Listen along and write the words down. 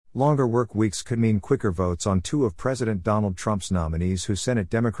Longer work weeks could mean quicker votes on two of President Donald Trump's nominees who Senate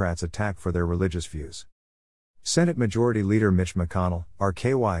Democrats attack for their religious views. Senate Majority Leader Mitch McConnell,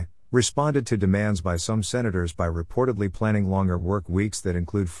 RKY, responded to demands by some senators by reportedly planning longer work weeks that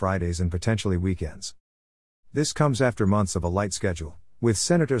include Fridays and potentially weekends. This comes after months of a light schedule, with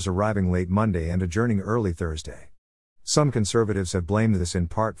senators arriving late Monday and adjourning early Thursday. Some conservatives have blamed this in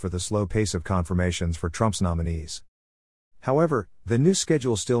part for the slow pace of confirmations for Trump's nominees. However, the new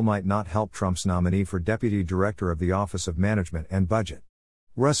schedule still might not help Trump's nominee for Deputy Director of the Office of Management and Budget.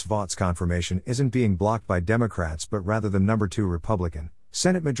 Russ Vaught's confirmation isn't being blocked by Democrats but rather the number 2 Republican,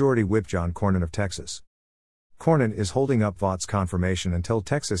 Senate Majority Whip John Cornyn of Texas. Cornyn is holding up Vaught's confirmation until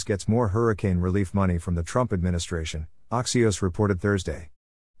Texas gets more hurricane relief money from the Trump administration, Axios reported Thursday.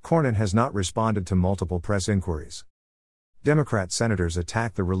 Cornyn has not responded to multiple press inquiries. Democrat senators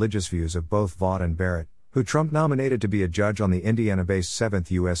attack the religious views of both Vaught and Barrett, who Trump nominated to be a judge on the Indiana-based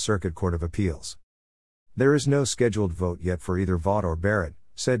 7th U.S. Circuit Court of Appeals. There is no scheduled vote yet for either Vaught or Barrett,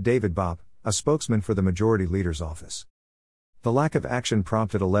 said David Bopp, a spokesman for the Majority Leader's office. The lack of action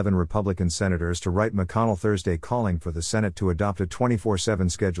prompted 11 Republican senators to write McConnell Thursday calling for the Senate to adopt a 24/7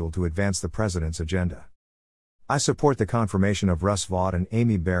 schedule to advance the president's agenda. I support the confirmation of Russ Vaught and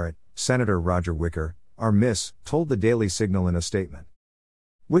Amy Barrett, Senator Roger Wicker, our Miss, told the Daily Signal in a statement.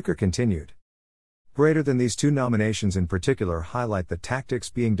 Wicker continued. Greater than these two nominations in particular highlight the tactics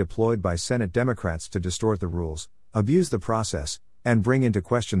being deployed by Senate Democrats to distort the rules, abuse the process, and bring into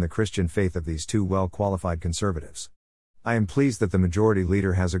question the Christian faith of these two well-qualified conservatives. I am pleased that the Majority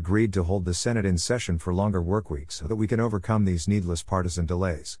Leader has agreed to hold the Senate in session for longer workweeks so that we can overcome these needless partisan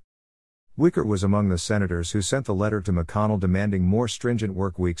delays. Wicker was among the senators who sent the letter to McConnell demanding more stringent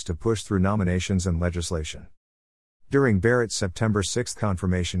work weeks to push through nominations and legislation. During Barrett's September 6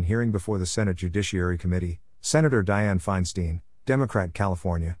 confirmation hearing before the Senate Judiciary Committee, Senator Dianne Feinstein, Democrat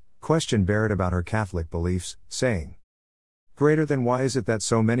California, questioned Barrett about her Catholic beliefs, saying, "Greater than why is it that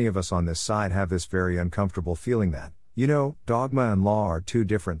so many of us on this side have this very uncomfortable feeling that, dogma and law are two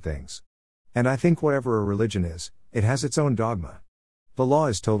different things. And I think whatever a religion is, it has its own dogma. The law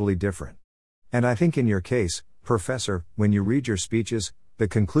is totally different. And I think in your case, Professor, when you read your speeches, the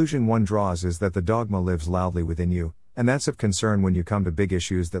conclusion one draws is that the dogma lives loudly within you, and that's of concern when you come to big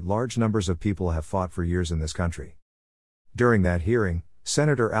issues that large numbers of people have fought for years in this country." During that hearing,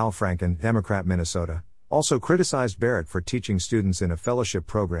 Senator Al Franken, Democrat Minnesota, also criticized Barrett for teaching students in a fellowship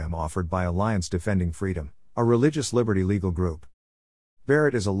program offered by Alliance Defending Freedom, a religious liberty legal group.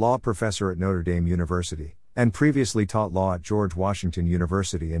 Barrett is a law professor at Notre Dame University, and previously taught law at George Washington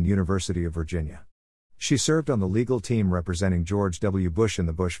University and University of Virginia. She served on the legal team representing George W. Bush in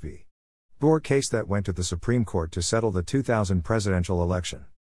the Bush v. Gore case that went to the Supreme Court to settle the 2000 presidential election.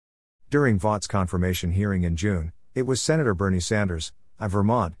 During Vaught's confirmation hearing in June, it was Senator Bernie Sanders, of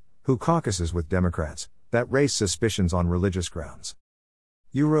Vermont, who caucuses with Democrats, that raised suspicions on religious grounds.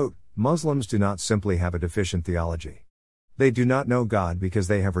 You wrote, "Muslims do not simply have a deficient theology. They do not know God because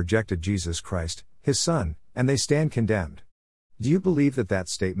they have rejected Jesus Christ, His Son, and they stand condemned. Do you believe that that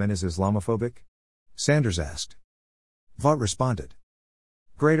statement is Islamophobic?" Sanders asked. Vaught responded,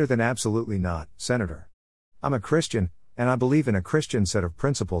 "Greater than absolutely not, Senator. I'm a Christian, and I believe in a Christian set of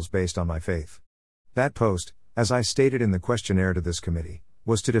principles based on my faith. That post, as I stated in the questionnaire to this committee,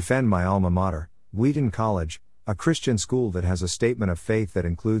 was to defend my alma mater, Wheaton College, a Christian school that has a statement of faith that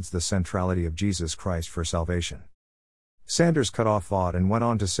includes the centrality of Jesus Christ for salvation." Sanders cut off Vaught and went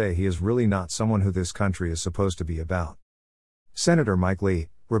on to say he is really not someone who this country is supposed to be about. Senator Mike Lee,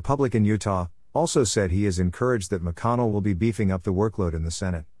 Republican Utah, also said he is encouraged that McConnell will be beefing up the workload in the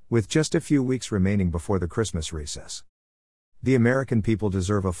Senate, with just a few weeks remaining before the Christmas recess. The American people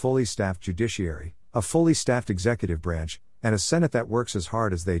deserve a fully staffed judiciary, a fully staffed executive branch, and a Senate that works as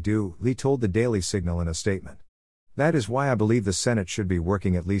hard as they do, Lee told the Daily Signal in a statement. That is why I believe the Senate should be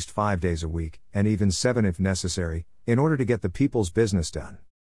working at least 5 days a week, and even 7 if necessary, in order to get the people's business done.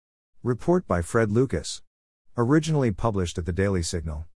 Report by Fred Lucas. Originally published at the Daily Signal.